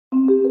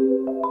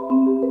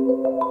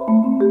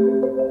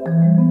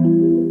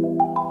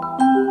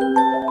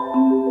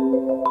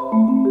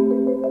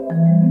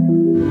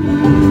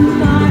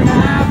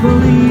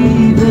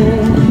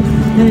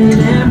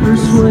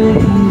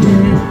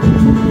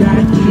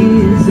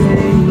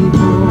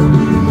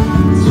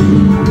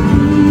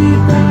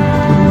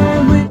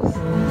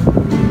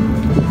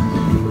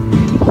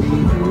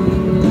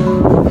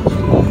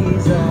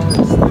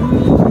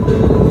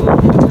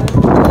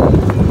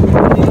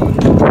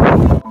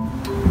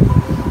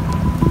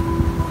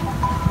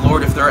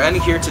Lord, if there are any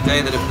here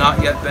today that have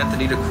not yet bent the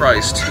knee to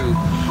Christ, who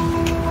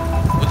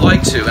would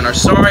like to and are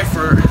sorry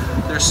for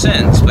their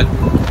sins, but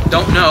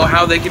don't know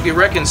how they can be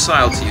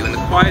reconciled to you, in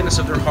the quietness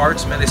of their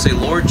hearts, may they say,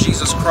 Lord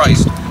Jesus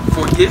Christ,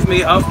 forgive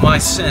me of my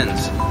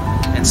sins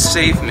and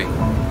save me.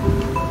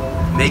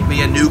 Make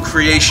me a new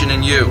creation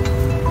in you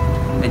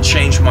and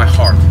change my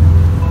heart.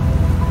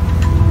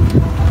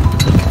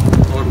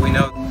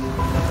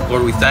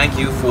 Lord, we thank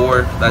you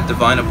for that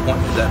divine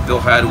appointment that Bill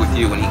had with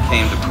you when he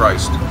came to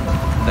Christ,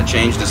 that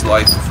changed his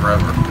life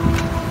forever.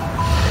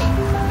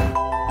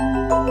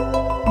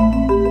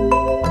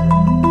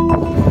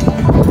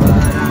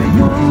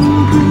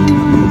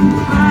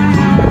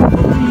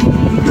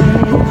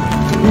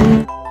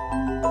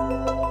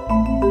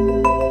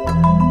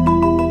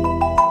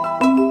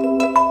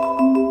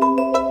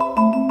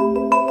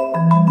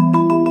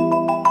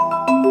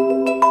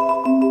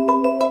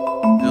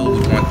 Bill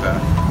would want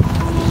that.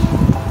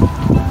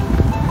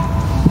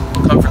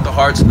 Comfort the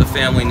hearts of the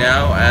family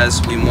now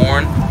as we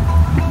mourn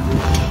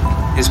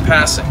his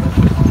passing.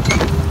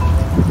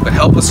 But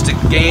help us to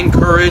gain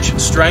courage,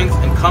 strength,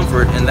 and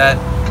comfort in that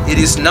it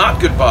is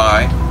not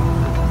goodbye.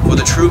 For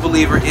the true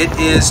believer, it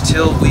is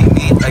till we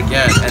meet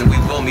again, and we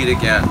will meet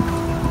again.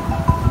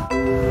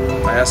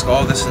 I ask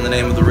all this in the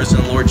name of the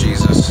risen Lord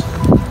Jesus.